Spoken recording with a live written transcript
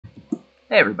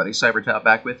Hey everybody, CyberTop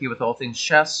back with you with all things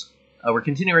chess. We're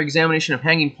continuing our examination of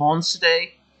hanging pawns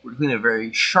today. We're doing a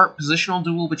very sharp positional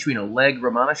duel between Oleg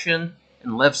Romanishin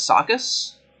and Lev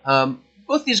Psakhis.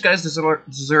 Both these guys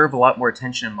deserve a lot more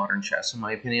attention in modern chess, in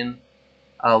my opinion.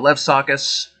 Lev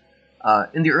Psakhis,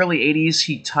 in the early 80s,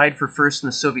 he tied for first in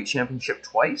the Soviet Championship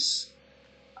twice.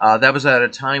 That was at a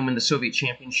time when the Soviet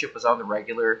Championship was on the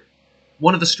regular.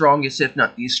 One of the strongest, if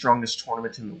not the strongest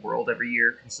tournament in the world every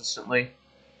year, consistently.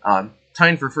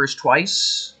 Tying for first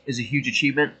twice is a huge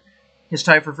achievement. His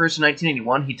tie for first in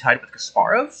 1981, he tied with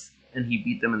Kasparov, and he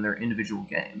beat them in their individual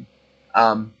game.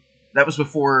 That was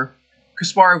before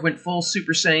Kasparov went full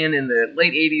Super Saiyan in the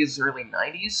late 80s, early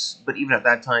 90s, but even at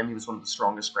that time, he was one of the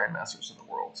strongest grandmasters in the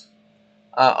world.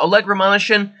 Oleg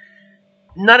Romanishin,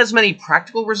 not as many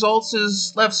practical results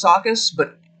as Lev Psakhis,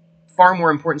 but far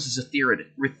more importance as a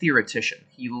theoretician.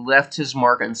 He left his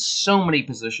mark on so many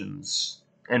positions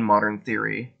in modern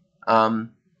theory.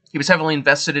 He was heavily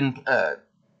invested in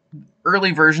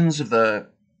early versions of the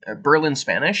Berlin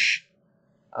Spanish,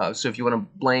 so if you want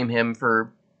to blame him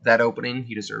for that opening,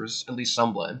 he deserves at least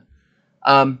some blame.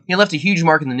 He left a huge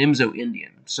mark in the Nimzo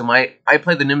Indian. So I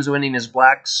play the Nimzo Indian as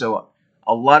black, so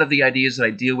a lot of the ideas that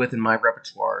I deal with in my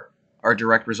repertoire are a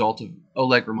direct result of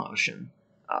Oleg Romanishin.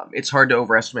 It's hard to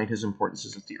overestimate his importance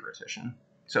as a theoretician.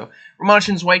 So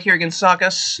Romanishin's white here against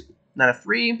Psakhis, knight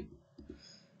f3.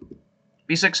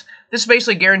 b6. This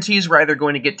basically guarantees we're either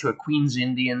going to get to a Queen's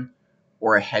Indian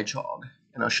or a Hedgehog,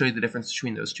 and I'll show you the difference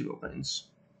between those two openings.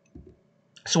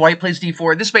 So white plays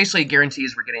d4. This basically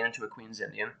guarantees we're getting into a Queen's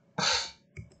Indian.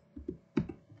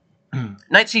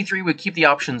 Knight c3 would keep the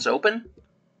options open,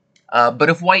 but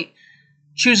if white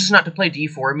chooses not to play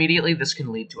d4 immediately, this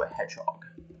can lead to a Hedgehog.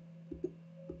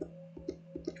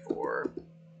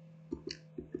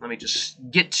 Let me just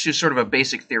get to sort of a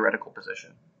basic theoretical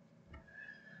position.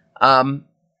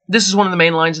 This is one of the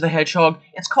main lines of the Hedgehog.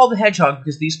 It's called the Hedgehog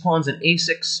because these pawns in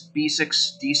a6,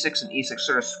 b6, d6, and e6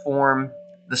 sort of form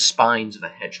the spines of a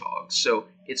hedgehog. So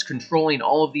it's controlling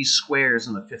all of these squares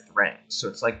in the fifth rank. So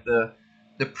it's like the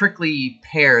prickly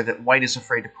pear that white is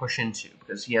afraid to push into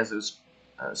because he has those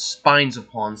spines of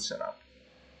pawns set up.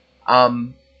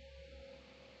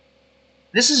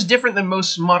 This is different than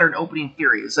most modern opening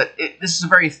theories. This is a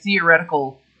very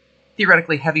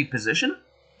theoretically heavy position.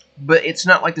 But it's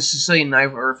not like the Sicilian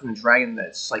knife or from the dragon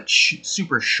that's like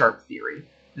super sharp theory.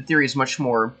 The theory is much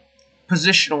more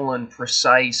positional and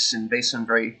precise and based on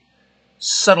very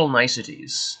subtle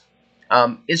niceties.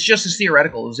 It's just as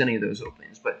theoretical as any of those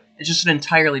openings, but it's just an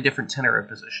entirely different tenor of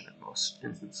position in most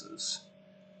instances.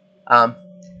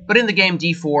 But in the game,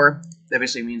 d4, that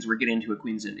basically means we're getting into a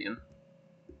Queen's Indian.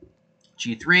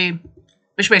 g3,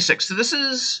 bishop a6. So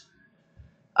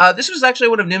this was actually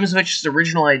one of Nimzovich's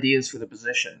original ideas for the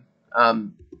position.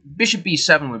 Bishop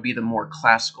b7 would be the more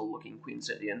classical-looking Queen's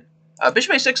Indian.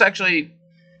 Bishop a6 actually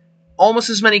almost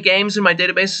as many games in my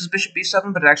database as Bishop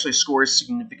b7, but it actually scores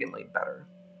significantly better.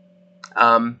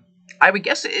 I would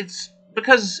guess it's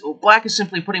because black is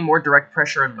simply putting more direct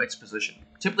pressure on white's position.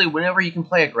 Typically, whenever you can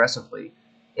play aggressively,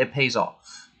 it pays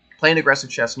off. Playing aggressive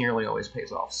chess nearly always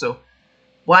pays off. So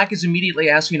black is immediately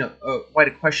asking white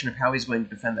a question of how he's going to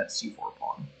defend that c4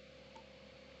 pawn.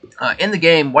 In the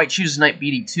game, white chooses knight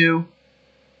bd2.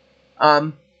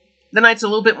 The knight's a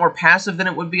little bit more passive than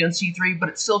it would be on c3, but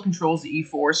it still controls the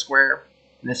e4 square,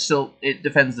 and it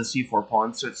defends the c4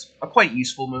 pawn, so it's a quite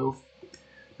useful move.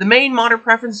 The main modern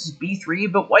preference is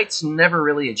b3, but white's never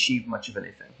really achieved much of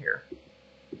anything here.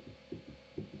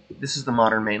 This is the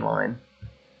modern main line.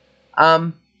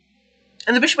 And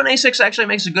the bishop on a6 actually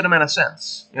makes a good amount of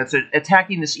sense. It's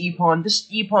attacking this e-pawn. This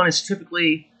e-pawn is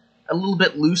typically a little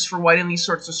bit loose for white in these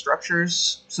sorts of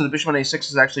structures, so the bishop on a6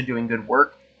 is actually doing good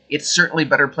work. It's certainly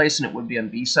better placed than it would be on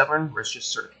b7, where it's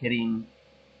just sort of hitting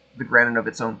the granite of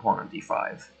its own pawn on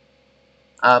d5.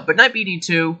 But knight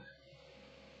bd2,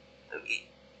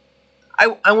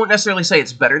 I won't necessarily say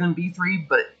it's better than b3,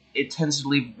 but it tends to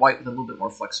leave white with a little bit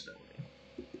more flexibility.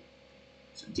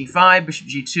 So d5, bishop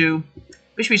g2,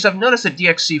 bishop e7. Notice that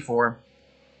dx-c4.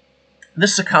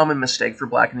 This is a common mistake for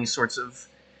black in these sorts of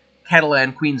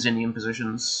Catalan Queen's Indian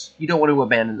positions. You don't want to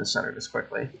abandon the center this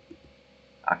quickly.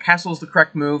 Castle is the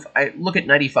correct move. I look at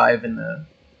knight e5 in the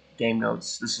game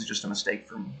notes. This is just a mistake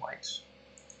from white.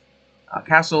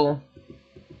 Castle.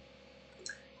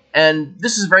 And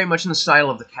this is very much in the style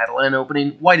of the Catalan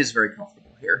opening. White is very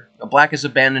comfortable here. Black has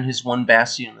abandoned his one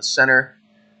bastion in the center.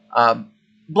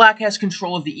 Black has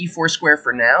control of the e4 square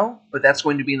for now, but that's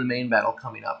going to be in the main battle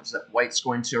coming up, is that white's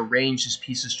going to arrange his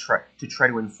pieces to try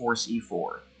to enforce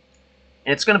e4.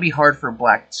 And it's going to be hard for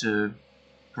black to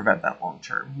prevent that long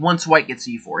term. Once white gets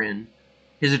e4 in,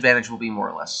 his advantage will be more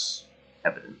or less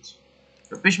evident.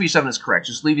 But bishop e7 is correct,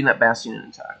 just leaving that bastion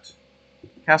intact.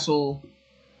 Castle,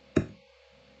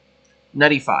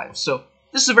 knight e5. So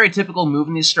this is a very typical move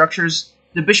in these structures.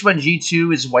 The bishop on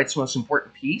g2 is white's most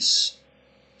important piece,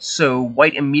 so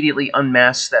white immediately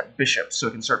unmasks that bishop so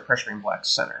it can start pressuring black's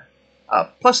center.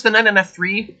 Plus, the knight on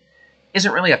f3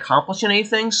 isn't really accomplishing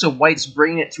anything, so white's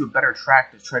bringing it to a better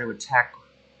track to try to attack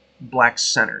black's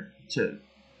center, to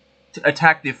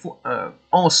attack the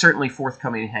almost certainly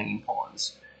forthcoming hanging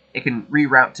pawns. It can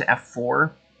reroute to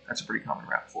f4. That's a pretty common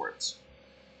route for it.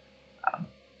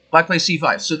 Black plays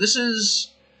c5. So this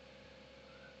is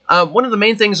one of the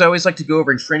main things I always like to go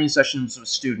over in training sessions with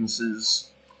students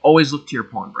is always look to your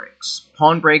pawn breaks.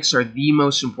 Pawn breaks are the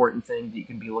most important thing that you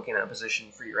can be looking at a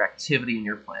position for your activity and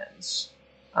your plans.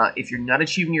 If you're not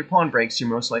achieving your pawn breaks, you're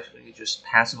most likely just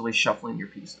passively shuffling your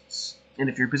pieces. And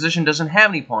if your position doesn't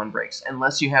have any pawn breaks,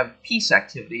 unless you have piece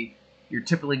activity, you're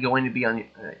typically going to be on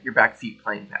your back feet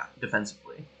playing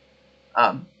defensively.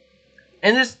 And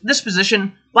this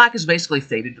position, black is basically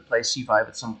fated to play c5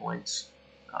 at some point.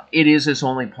 It is his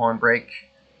only pawn break.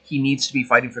 He needs to be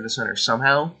fighting for the center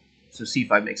somehow, so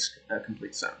c5 makes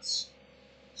complete sense.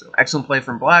 So excellent play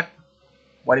from black.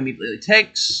 White immediately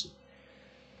takes.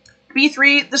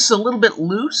 b3, this is a little bit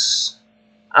loose,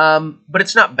 but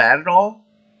it's not bad at all.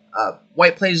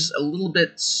 White plays a little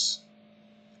bit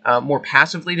more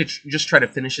passively to just try to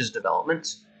finish his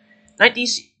development. Knight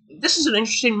d6. This is an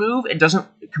interesting move. It doesn't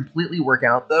completely work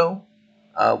out, though.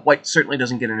 White certainly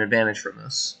doesn't get an advantage from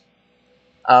this.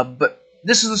 But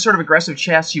this is the sort of aggressive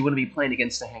chess you want to be playing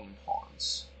against the hanging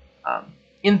pawns.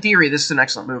 In theory, this is an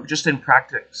excellent move. Just in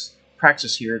practice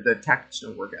here, the tactics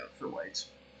don't work out for white.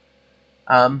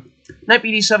 Knight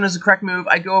bd7 is the correct move.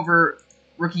 I go over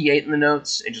rook e8 in the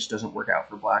notes. It just doesn't work out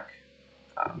for black.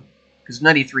 Because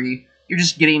knight e3, you're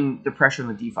just getting the pressure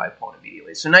on the d5 pawn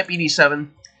immediately. So knight bd7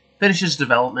 finishes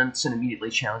developments and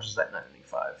immediately challenges that knight on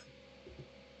e5.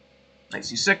 Knight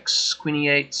c6, queen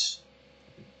e8.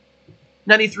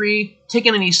 Knight e3,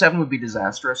 taking an e7 would be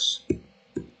disastrous.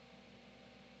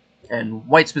 And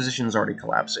white's position is already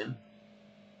collapsing.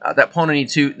 That pawn on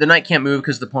e2, the knight can't move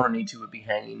because the pawn on e2 would be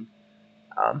hanging.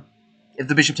 If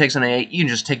the bishop takes on a8, you can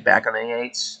just take back on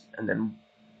a8, and then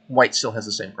white still has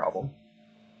the same problem.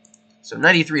 So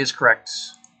knight e3 is correct.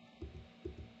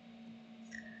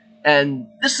 And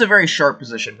this is a very sharp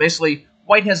position. Basically,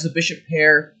 white has the bishop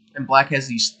pair, and black has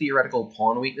these theoretical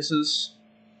pawn weaknesses.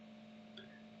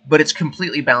 But it's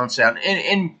completely balanced out.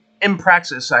 And in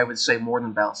practice, I would say more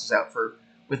than balances out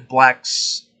with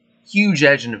black's huge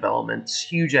edge in development,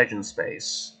 huge edge in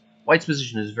space. White's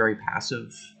position is very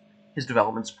passive. His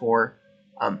development's poor.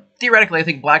 Theoretically, I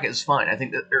think black is fine. I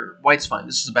think white's fine.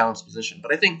 This is a balanced position.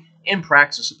 But I think in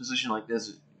practice, a position like this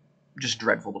is just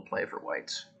dreadful to play for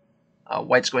white.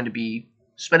 White's going to be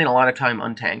spending a lot of time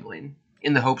untangling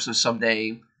in the hopes of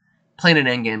someday playing an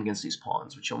endgame against these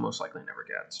pawns, which you'll most likely never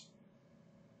get.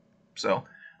 So,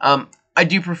 I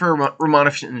do prefer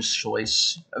Romanishin's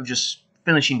choice of just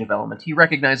finishing development. He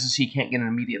recognizes he can't get an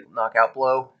immediate knockout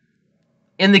blow.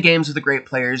 In the games of the great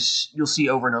players, you'll see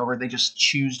over and over, they just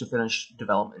choose to finish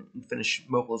development and finish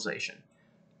mobilization.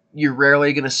 You're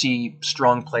rarely going to see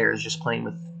strong players just playing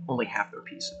with only half their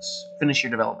pieces. Finish your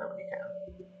development when you can.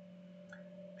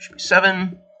 Bishop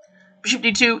e7, bishop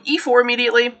d2, e4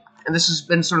 immediately, and this has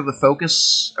been sort of the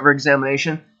focus of our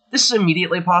examination. This is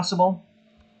immediately possible.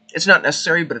 It's not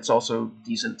necessary, but it's also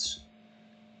decent.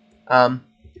 Knight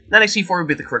c4 would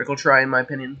be the critical try, in my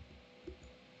opinion.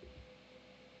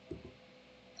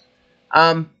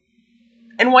 And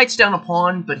white's down a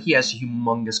pawn, but he has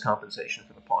humongous compensation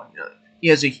for the pawn. He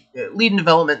has a lead in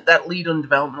development. That lead in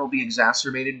development will be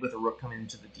exacerbated with a rook coming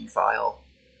into the d file.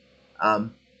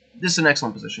 This is an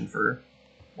excellent position for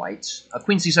white.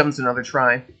 Queen c7 is another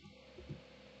try.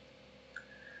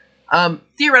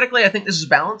 Theoretically, I think this is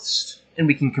balanced, and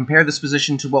we can compare this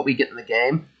position to what we get in the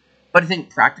game. But I think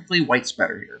practically, white's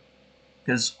better here,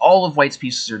 because all of white's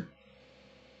pieces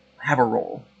have a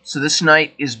role. So this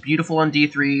knight is beautiful on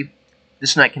d3.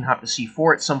 This knight can hop to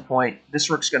c4 at some point. This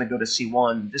rook's going to go to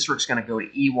c1. This rook's going to go to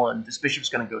e1. This bishop's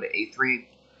going to go to a3.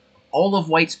 All of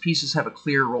white's pieces have a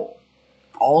clear role.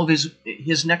 All of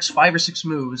his next 5 or 6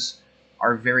 moves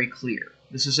are very clear.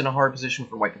 This isn't a hard position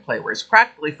for white to play, whereas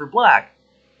practically for black,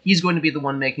 he's going to be the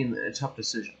one making the tough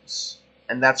decisions.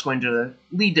 And that's going to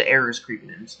lead to errors creeping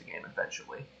into the game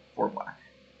eventually for black.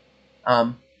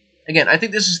 Again, I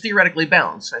think this is theoretically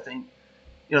balanced. I think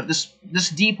this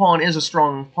d pawn is a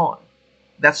strong pawn.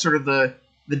 That's sort of the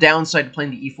downside to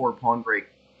playing the e4 pawn break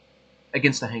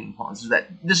against the hanging pawns, is that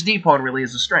this d pawn really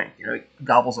is a strength. It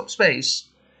gobbles up space,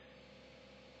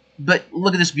 But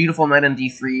look at this beautiful knight on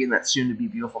d3 and that soon-to-be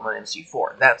beautiful knight on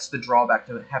c4. That's the drawback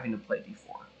to having to play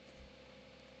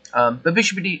d4. But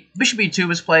bishop e2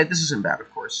 was played. This isn't bad,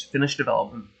 of course. Finished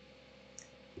development.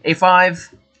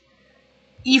 a5.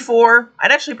 e4.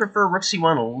 I'd actually prefer rook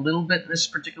c1 a little bit in this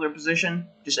particular position.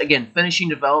 Just, again, finishing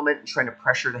development and trying to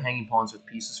pressure the hanging pawns with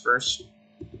pieces first.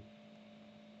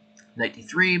 Knight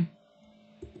d3.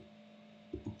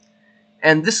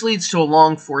 And this leads to a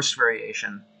long forced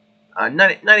variation.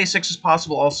 Knight a6 is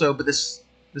possible also, but this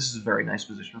is a very nice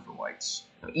position for whites.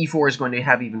 e4 is going to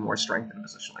have even more strength in a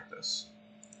position like this.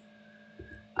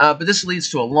 But this leads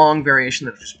to a long variation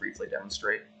that I'll just briefly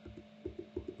demonstrate.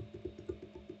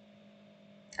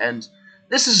 And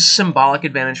this is a symbolic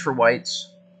advantage for whites.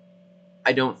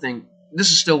 I don't think... This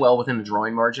is still well within the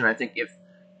drawing margin. I think if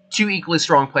two equally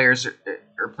strong players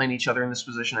are playing each other in this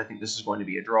position, I think this is going to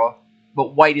be a draw.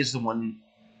 But white is the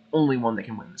only one that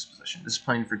can win this position. This is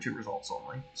playing for 2 results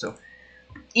only. So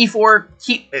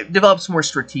e4 develops more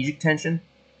strategic tension.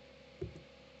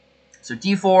 So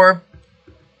d4.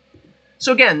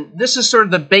 So again, this is sort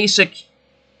of the basic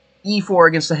e4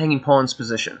 against the hanging pawns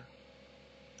position.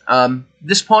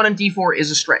 This pawn on d4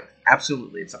 is a strength.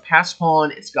 Absolutely. It's a pass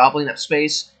pawn. It's gobbling up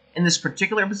space. In this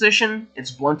particular position, it's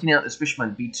blunting out this bishop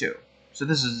on b2. So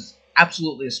this is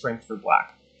absolutely a strength for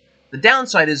black. The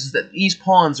downside is that these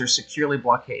pawns are securely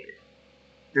blockaded.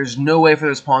 There's no way for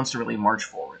those pawns to really march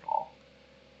forward at all.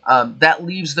 That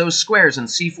leaves those squares in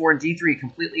c4 and d3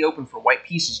 completely open for white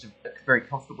pieces to very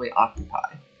comfortably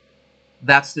occupy.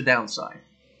 That's the downside.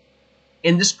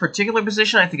 In this particular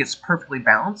position, I think it's perfectly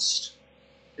balanced.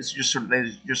 It's just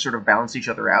they just sort of balance each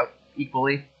other out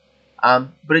equally.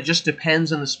 But it just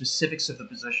depends on the specifics of the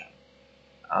position.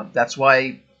 That's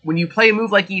why when you play a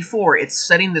move like e4, it's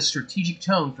setting the strategic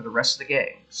tone for the rest of the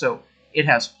game. So it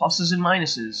has pluses and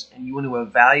minuses, and you want to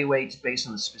evaluate based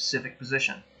on the specific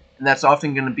position. And that's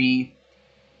often going to be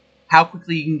how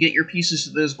quickly you can get your pieces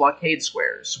to those blockade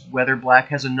squares, whether black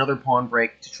has another pawn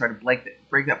break to try to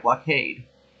break that blockade.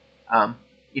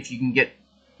 If you can get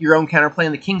your own counterplay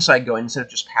on the king side going instead of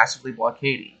just passively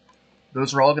blockading.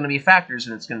 Those are all going to be factors,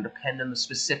 and it's going to depend on the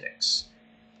specifics.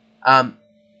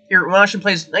 Here, Romanishin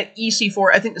plays knight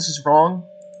e4. I think this is wrong.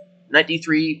 Knight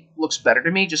d3 looks better to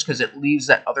me just because it leaves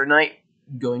that other knight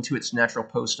going to its natural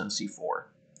post on c4.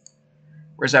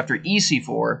 Whereas after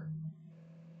e4,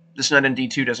 this knight on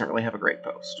d2 doesn't really have a great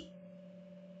post.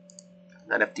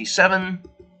 Knight fd7.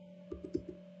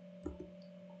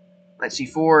 Knight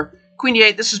c4. Queen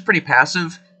d8, this is pretty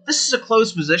passive. This is a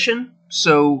closed position,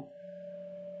 so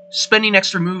spending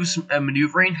extra moves and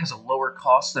maneuvering has a lower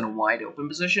cost than a wide open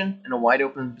position. In a wide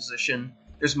open position,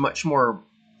 there's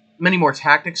many more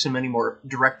tactics and many more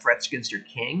direct threats against your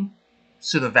king.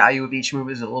 So the value of each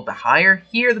move is a little bit higher.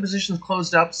 Here, the position is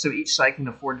closed up, so each side can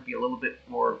afford to be a little bit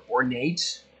more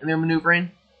ornate in their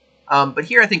maneuvering. But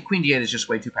here, I think Queen d8 is just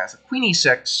way too passive. Queen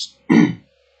e6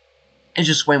 is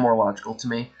just way more logical to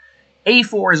me.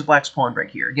 a4 is black's pawn break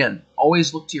here. Again,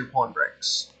 always look to your pawn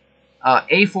breaks.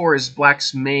 a4 is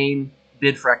black's main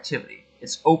bid for activity.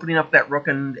 It's opening up that rook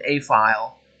on the a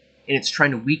file, and it's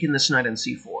trying to weaken this knight on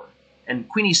c4. And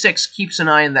Queen e6 keeps an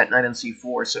eye on that knight on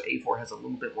c4, so a4 has a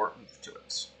little bit more oomph to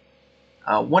it.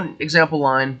 One example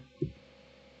line,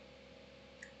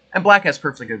 and black has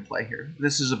perfectly good play here.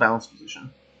 This is a balanced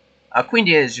position. Queen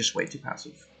d8 is just way too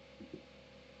passive.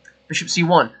 Bishop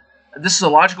c1. This is a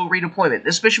logical redeployment.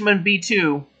 This bishop on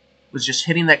b2 was just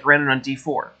hitting that granite on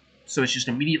d4. So it's just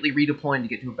immediately redeploying to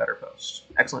get to a better post.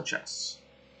 Excellent chess.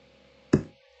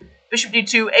 Bishop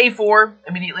d2, a4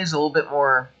 immediately is a little bit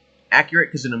more accurate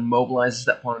because it immobilizes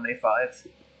that pawn on a5.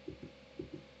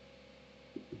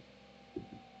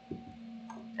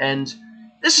 And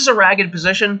this is a ragged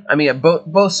position. I mean,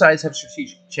 both sides have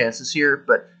strategic chances here,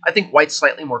 but I think white's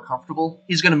slightly more comfortable.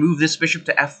 He's going to move this bishop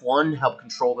to f1 to help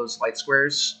control those light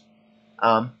squares,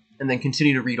 and then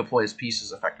continue to redeploy his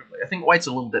pieces effectively. I think white's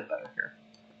a little bit better here.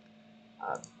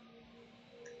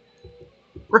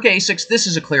 Rook a6, this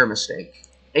is a clear mistake.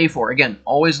 a4, again,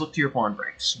 always look to your pawn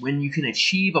breaks. When you can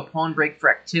achieve a pawn break for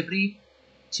activity,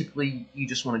 typically you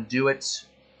just want to do it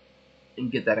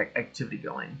and get that activity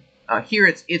going.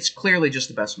 Here, it's clearly just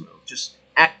the best move. Just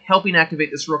helping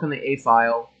activate this rook on the a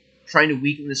file, trying to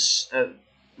weaken this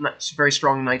very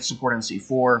strong knight support on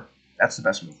c4. That's the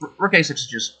best move. Rook a6 is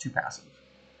just too passive.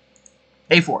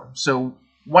 a4. So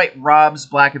white robs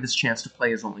black of his chance to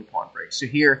play his only pawn break. So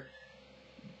here,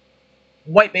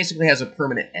 white basically has a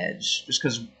permanent edge, just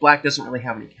because black doesn't really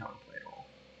have any counterplay at all.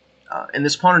 And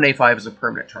this pawn on a5 is a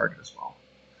permanent target as well.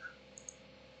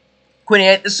 Queen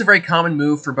a8, this is a very common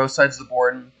move for both sides of the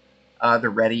board. The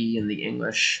ready and the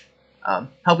English.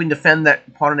 helping defend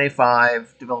that pawn on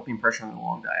a5, developing pressure on the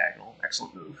long diagonal.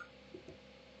 Excellent move.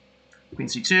 Queen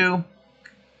c2.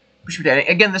 Bishop d8.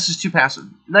 Again, this is too passive.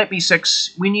 Knight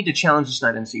b6. We need to challenge this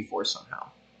knight in c4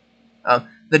 somehow.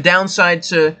 The downside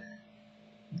to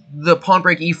the pawn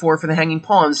break e4 for the hanging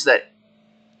pawns that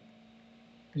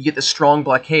you get the strong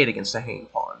blockade against the hanging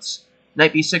pawns.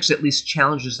 Knight b6 at least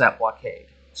challenges that blockade.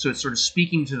 So it's sort of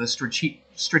speaking to the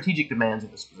strategic demands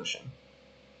of this position.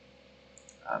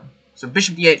 So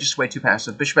bishop d8 just way too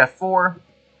passive. Bishop f4.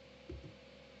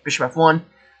 Bishop f1.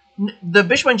 The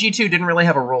bishop on g2 didn't really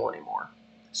have a role anymore.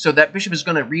 So that bishop is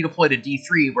going to redeploy to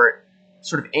d3 where it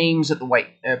sort of aims at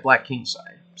the black king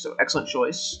side. So excellent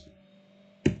choice.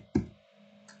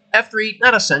 f3,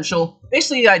 not essential.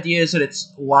 Basically the idea is that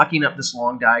it's locking up this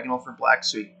long diagonal for black,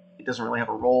 so it doesn't really have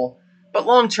a role. But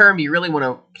long term, you really want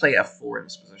to play f4 in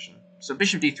this position. So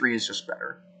bishop d3 is just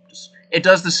better. It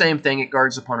does the same thing, it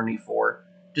guards the pawn on e4.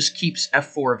 Just keeps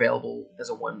f4 available as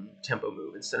a one-tempo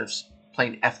move instead of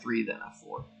playing f3 then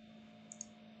f4.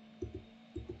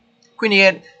 Queen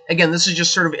e8, again, this is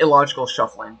just sort of illogical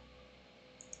shuffling.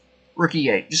 Rook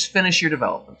e8, just finish your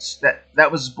developments.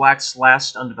 That was black's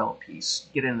last undeveloped piece.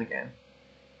 Get in the game.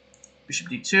 Bishop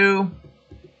d2.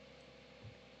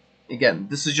 Again,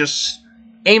 this is just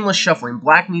aimless shuffling.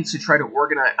 Black needs to try to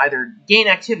organize, either gain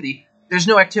activity. There's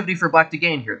no activity for black to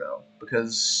gain here, though,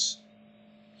 because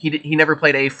he never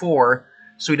played a4,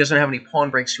 so he doesn't have any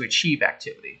pawn breaks to achieve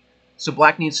activity. So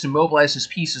black needs to mobilize his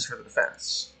pieces for the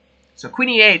defense. So queen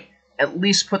e8 at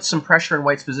least puts some pressure in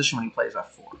white's position when he plays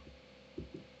f4.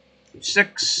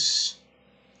 h6,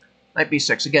 knight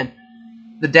b6. Again,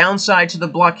 the downside to the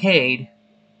blockade,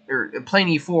 or playing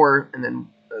e4 and then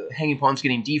hanging pawns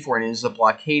getting d4 is the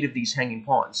blockade of these hanging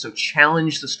pawns. So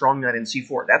challenge the strong knight in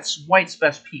c4. That's white's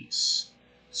best piece.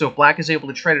 So if black is able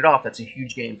to trade it off, that's a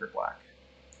huge gain for black.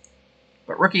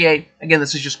 But rook e8, again,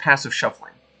 this is just passive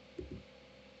shuffling.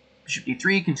 Bishop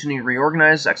d3, continue to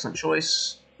reorganize. Excellent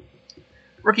choice.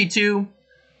 Rook e2,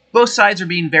 both sides are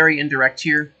being very indirect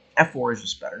here. f4 is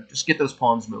just better. Just get those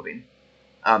pawns moving.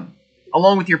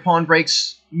 Along with your pawn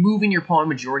breaks, moving your pawn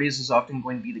majorities is often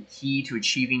going to be the key to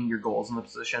achieving your goals in the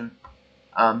position.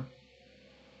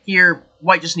 Here,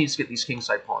 white just needs to get these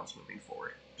kingside pawns moving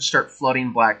forward. Just start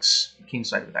flooding black's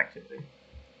kingside with activity.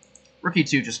 Rook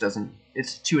e2 just doesn't,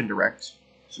 it's too indirect.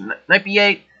 So knight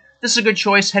b8, this is a good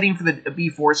choice, heading for the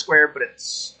b4 square, but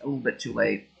it's a little bit too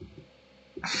late.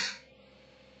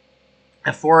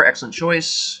 f4, excellent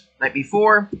choice. Knight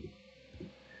b4.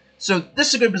 So this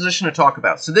is a good position to talk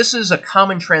about. So this is a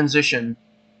common transition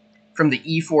from the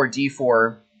e4,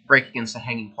 d4 break against the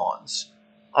hanging pawns.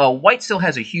 White still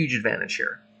has a huge advantage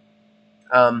here.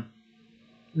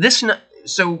 This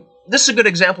is a good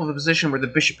example of a position where the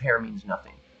bishop pair means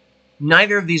nothing.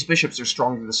 Neither of these bishops are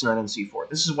strong to this knight on c4.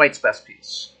 This is white's best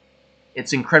piece.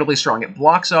 It's incredibly strong. It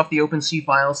blocks off the open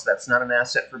c-file, so that's not an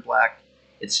asset for black.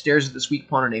 It stares at this weak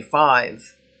pawn on a5.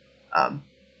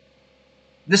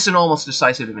 This is an almost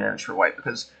decisive advantage for white,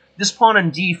 because this pawn on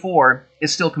d4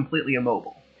 is still completely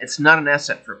immobile. It's not an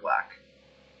asset for black.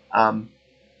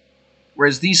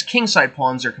 Whereas these kingside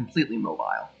pawns are completely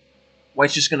mobile.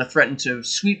 White's just going to threaten to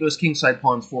sweep those kingside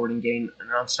pawns forward and gain an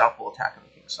unstoppable attack on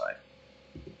the kingside.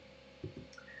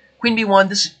 Queen b1,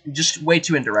 this is just way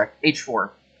too indirect. h4,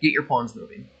 get your pawns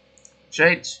moving.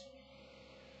 h8,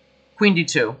 queen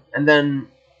d2, and then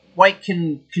white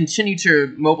can continue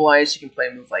to mobilize. You can play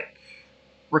a move like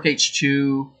rook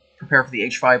h2, prepare for the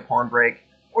h5 pawn break,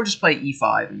 or just play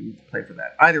e5 and play for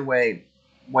that. Either way,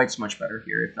 white's much better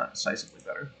here, if not decisively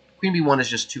better. Queen b1 is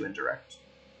just too indirect.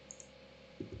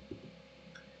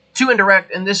 Too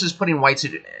indirect, and this is putting white's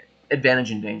advantage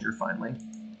in danger, finally.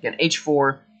 Again,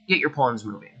 h4, get your pawns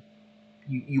moving.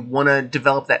 You want to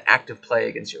develop that active play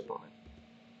against your opponent.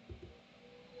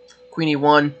 Queen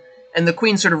e1, and the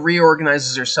queen sort of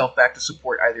reorganizes herself back to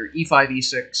support either e5,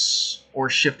 e6, or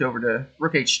shift over to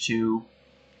rook h2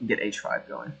 and get h5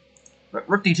 going. But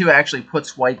rook d2 actually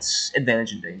puts white's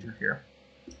advantage in danger here.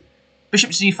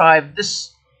 Bishop c5,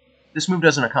 this move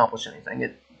doesn't accomplish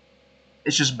anything.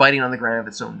 It's just biting on the ground of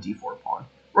its own d4 pawn.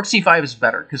 Rook c5 is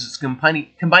better because it's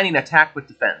combining attack with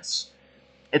defense.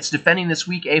 It's defending this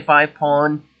weak a5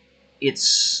 pawn.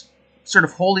 It's sort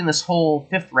of holding this whole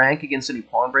fifth rank against any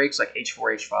pawn breaks like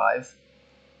h4, h5.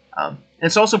 And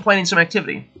it's also planning some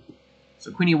activity.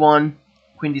 So queen e1,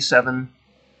 queen d7,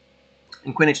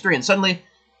 and queen h3. And suddenly,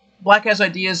 black has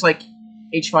ideas like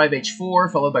h5, h4,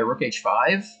 followed by rook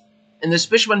h5. And this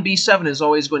bishop on b7 is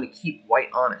always going to keep white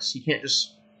honest. He can't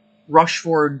just rush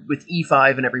forward with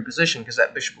e5 in every position because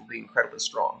that bishop will be incredibly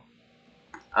strong.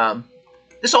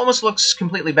 This almost looks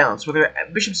completely balanced. With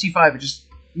bishop c5,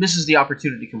 misses the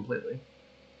opportunity completely.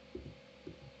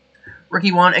 Rook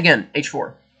e1, again,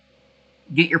 h4.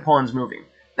 Get your pawns moving.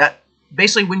 That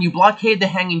basically, when you blockade the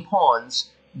hanging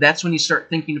pawns, that's when you start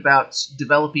thinking about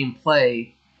developing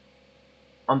play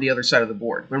on the other side of the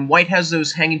board. When white has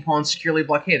those hanging pawns securely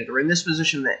blockaded, or in this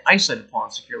position, the isolated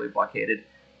pawn securely blockaded,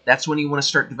 that's when you want to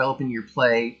start developing your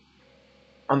play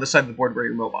on the side of the board where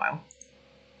you're mobile.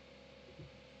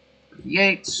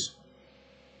 E8.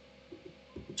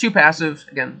 Too passive.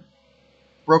 Again,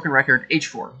 broken record.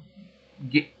 H4.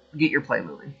 Get your play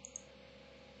moving.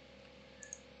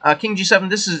 King G7.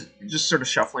 This is just sort of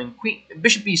shuffling.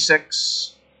 Bishop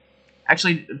B6.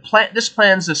 Actually, this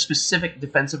plan's a specific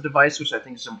defensive device, which I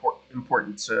think is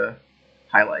important to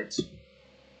highlight.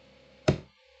 And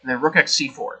then Rook X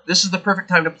C4. This is the perfect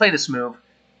time to play this move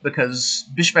because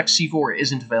Bishop X C4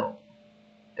 isn't available.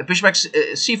 If Bishop X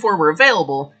C4 were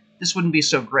available, this wouldn't be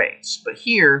so great. But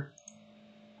here,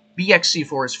 BX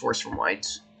C4 is forced from white.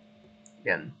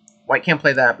 Again, white can't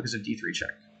play that because of D3 check.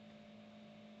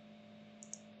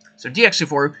 So DX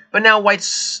C4, but now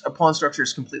white's pawn structure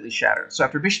is completely shattered. So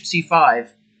after Bishop C5,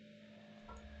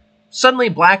 suddenly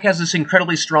black has this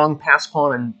incredibly strong pass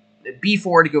pawn on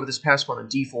B4 to go with this pass pawn on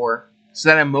D4. So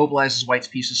that immobilizes white's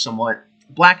pieces somewhat.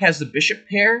 Black has the bishop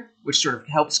pair, which sort of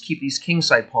helps keep these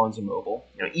kingside pawns immobile.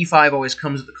 You know, E5 always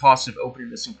comes at the cost of opening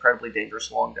this incredibly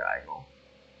dangerous long diagonal.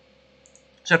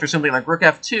 So after something like Rook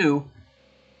F2,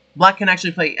 black can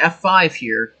actually play F5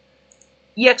 here.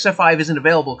 EX F5 isn't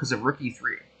available because of Rook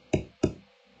E3.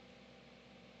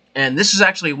 And this is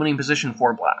actually a winning position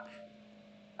for black.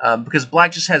 Because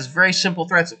black just has very simple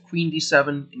threats of Queen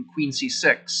D7 and Queen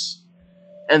C6.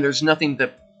 And there's nothing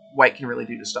that white can really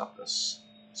do to stop this.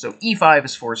 So E5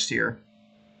 is forced here.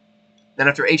 Then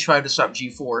after H5 to stop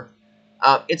G4,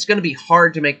 it's going to be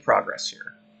hard to make progress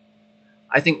here.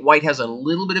 I think white has a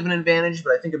little bit of an advantage,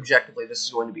 but I think objectively this is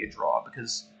going to be a draw,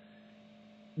 because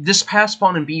this pass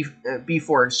pawn in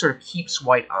B4 sort of keeps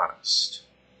white honest.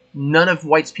 None of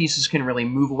white's pieces can really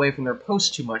move away from their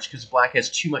post too much, because black has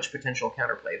too much potential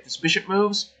counterplay. If this bishop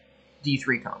moves,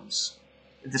 D3 comes.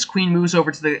 If this queen moves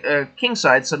over to the king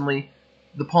side, suddenly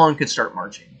the pawn could start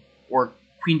marching. Or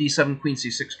Queen D7, Queen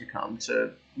C6 could come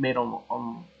to mate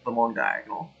on the long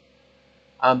diagonal.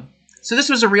 So this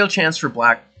was a real chance for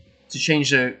black to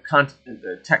change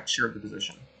the texture of the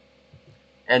position.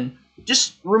 And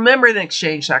just remember an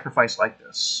exchange sacrifice like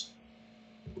this.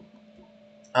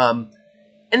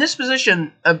 In this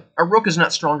position, a rook is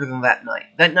not stronger than that knight.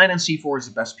 That knight on c4 is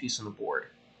the best piece on the board.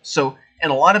 So in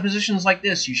a lot of positions like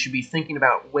this, you should be thinking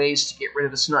about ways to get rid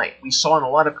of this knight. We saw in a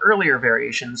lot of earlier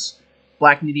variations,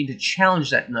 black needing to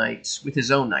challenge that knight with his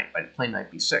own knight by playing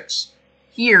knight b6.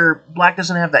 Here, black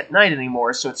doesn't have that knight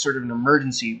anymore, so it's sort of an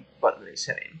emergency button that he's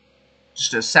hitting.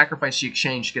 Just to sacrifice the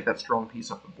exchange to get that strong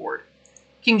piece off the board.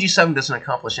 King g7 doesn't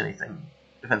accomplish anything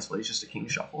defensively, it's just a king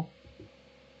shuffle.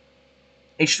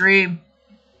 h3,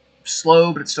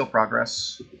 slow, but it's still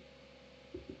progress.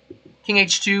 King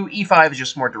h2, e5 is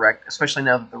just more direct, especially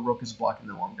now that the rook is blocking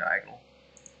the long diagonal.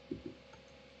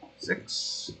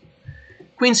 6.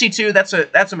 Queen c2,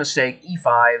 that's a mistake.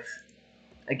 e5,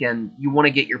 again, you want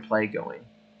to get your play going.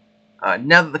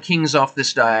 Now that the king's off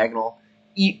this diagonal,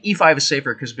 e5 is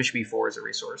safer because bishop e4 is a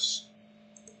resource.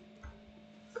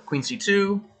 Queen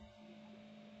c2.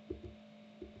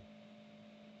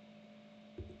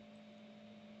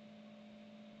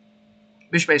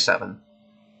 Bishop a7.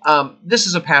 This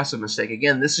is a passive mistake.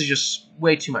 Again, this is just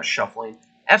way too much shuffling.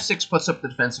 f6 puts up the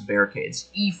defensive barricades.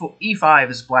 e5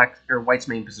 is white's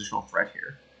main positional threat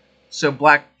here. So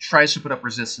black tries to put up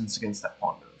resistance against that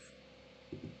pawn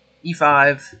move.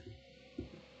 e5.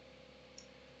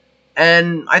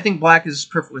 And I think black is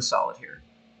perfectly solid here.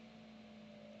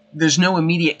 There's no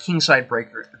immediate kingside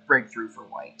breakthrough for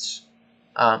white.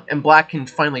 And black can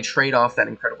finally trade off that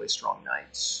incredibly strong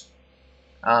knight.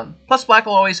 Plus, black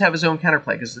will always have his own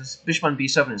counterplay, because this bishop on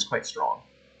b7 is quite strong.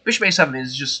 Bishop a7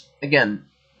 is just, again,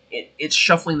 it's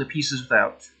shuffling the pieces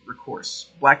without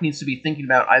recourse. Black needs to be thinking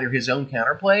about either his own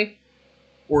counterplay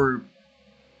or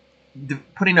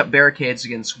putting up barricades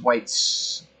against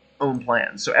white's own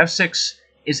plan. So f6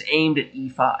 is aimed at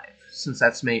e5, since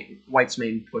that's white's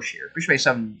main push here. Bishop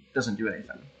a7 doesn't do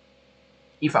anything.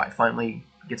 e5 finally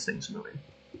gets things moving.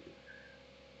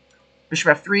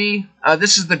 Bishop f3,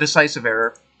 this is the decisive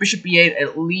error. Bishop b8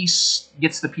 at least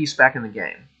gets the piece back in the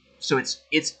game. So it's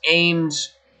aimed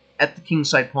at the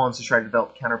kingside pawns to try to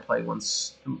develop counterplay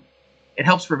once. It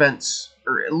helps prevent,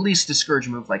 or at least discourage a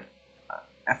move like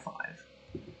f5.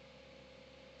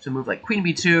 So a move like queen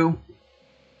b2.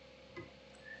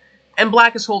 And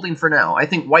black is holding for now. I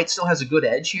think white still has a good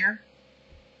edge here.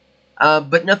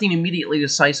 But nothing immediately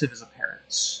decisive is apparent.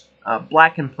 minutes.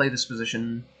 Black can play this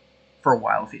position for a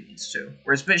while if he needs to,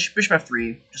 whereas bishop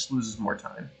f3 just loses more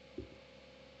time.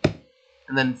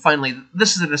 And then finally,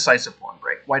 this is a decisive pawn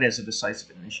break. White has a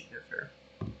decisive initiative here.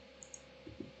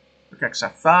 Rook x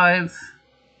f5,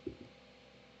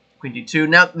 queen d2.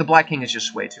 Now the black king is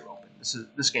just way too open.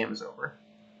 This game is over.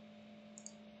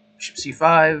 Bishop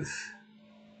c5,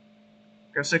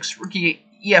 rook f6, rook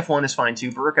ef1 is fine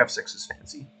too, but rook f6 is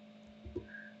fancy.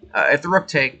 If the rook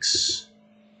takes,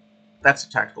 that's a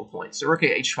tactical point. So rook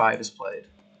h5 is played.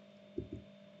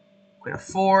 Queen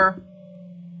f4,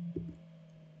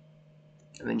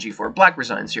 and then g4. Black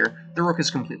resigns here. The rook is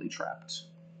completely trapped,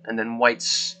 and then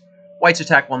white's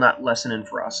attack will not lessen in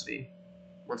ferocity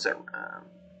once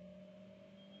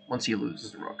he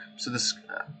loses the rook. So this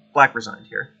black resigned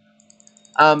here.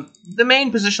 The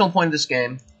main positional point of this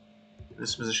game,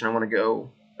 this position I want to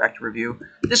go back to review.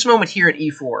 This moment here at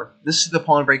e4, this is the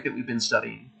pawn break that we've been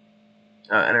studying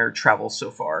in our travels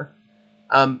so far.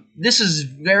 This is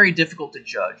very difficult to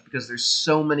judge because there's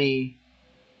so many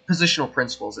positional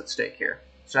principles at stake here.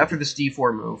 So after this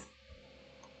d4 move,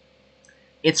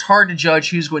 it's hard to judge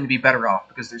who's going to be better off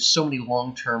because there's so many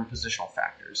long-term positional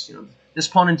factors. You know, this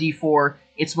pawn in d4,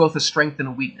 it's both a strength and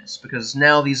a weakness because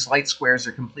now these light squares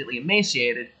are completely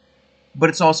emaciated, but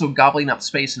it's also gobbling up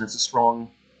space and it's a strong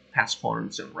pass pawn in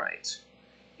its own right.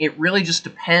 It really just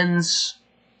depends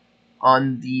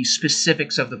on the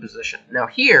specifics of the position. Now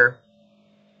here,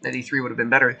 that e3 would have been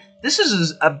better. This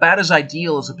is about as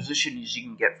ideal as a position as you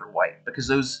can get for white because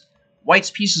those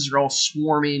white's pieces are all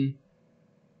swarming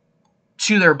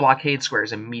to their blockade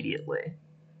squares immediately.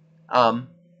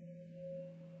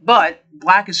 But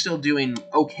black is still doing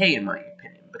okay in my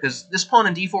opinion because this pawn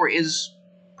in d4 is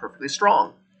perfectly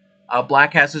strong.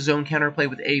 Black has his own counterplay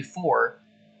with a4,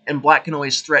 and black can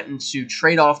always threaten to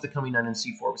trade off the coming knight in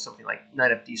c4 with something like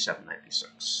knight f d7, knight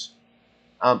b6.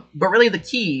 But really the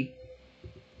key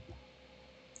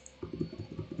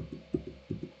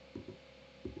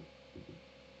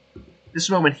this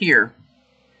moment here,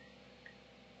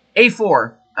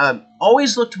 a4,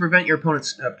 always look to prevent your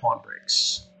opponent's pawn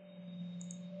breaks.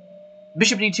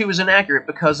 Bishop d2 is inaccurate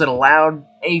because it allowed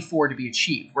a4 to be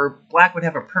achieved, where black would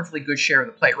have a perfectly good share of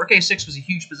the play. Rook a6 was a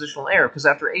huge positional error because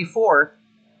after a4,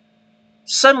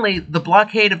 suddenly the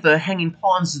blockade of the hanging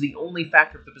pawns is the only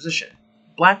factor of the position.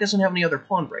 Black doesn't have any other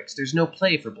pawn breaks. There's no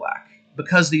play for black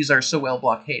because these are so well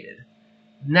blockaded.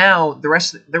 Now the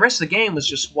rest of the game was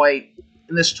just white,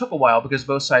 and this took a while because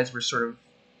both sides were sort of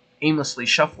aimlessly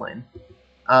shuffling.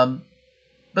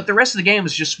 But the rest of the game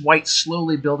is just white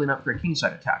slowly building up for a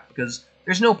kingside attack because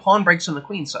there's no pawn breaks on the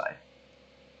queen side.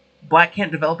 Black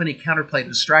can't develop any counterplay to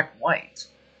distract white.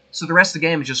 So the rest of the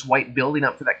game is just white building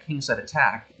up for that kingside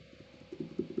attack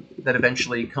that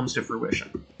eventually comes to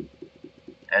fruition.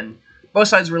 And both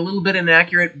sides were a little bit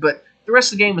inaccurate, but the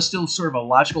rest of the game was still sort of a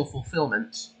logical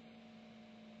fulfillment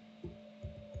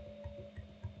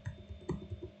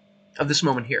of this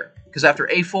moment here. Because after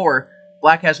a4,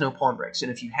 black has no pawn breaks,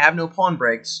 and if you have no pawn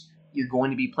breaks, you're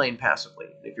going to be playing passively.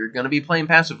 If you're going to be playing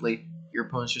passively, your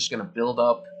opponent's just going to build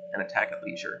up and attack at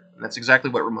leisure. And that's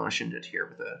exactly what Romanishin did here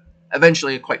with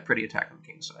eventually a quite pretty attack on the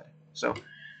king side. So,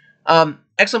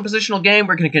 excellent positional game.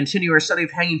 We're going to continue our study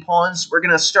of hanging pawns. We're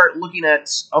going to start looking at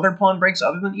other pawn breaks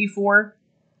other than e4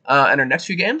 in our next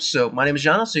few games. So my name is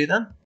John. I'll see you then.